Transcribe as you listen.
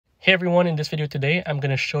Hey everyone, in this video today, I'm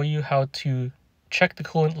going to show you how to check the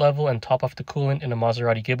coolant level and top off the coolant in a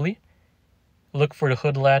Maserati Ghibli. Look for the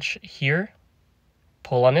hood latch here,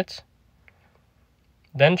 pull on it,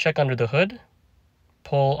 then check under the hood,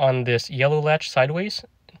 pull on this yellow latch sideways,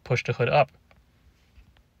 and push the hood up.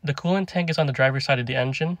 The coolant tank is on the driver's side of the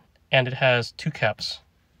engine, and it has two caps.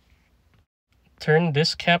 Turn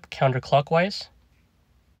this cap counterclockwise.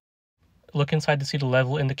 Look inside to see the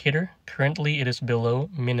level indicator. Currently, it is below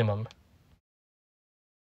minimum.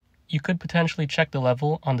 You could potentially check the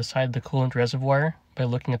level on the side of the coolant reservoir by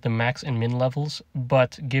looking at the max and min levels,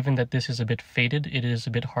 but given that this is a bit faded, it is a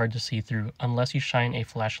bit hard to see through unless you shine a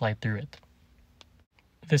flashlight through it.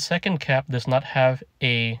 The second cap does not have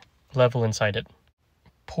a level inside it.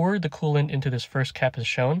 Pour the coolant into this first cap as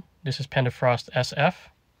shown. This is Pentafrost SF.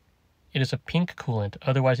 It is a pink coolant,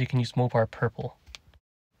 otherwise you can use Mopar purple.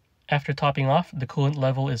 After topping off, the coolant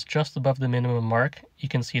level is just above the minimum mark. You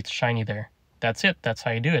can see it's shiny there. That's it. That's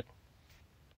how you do it.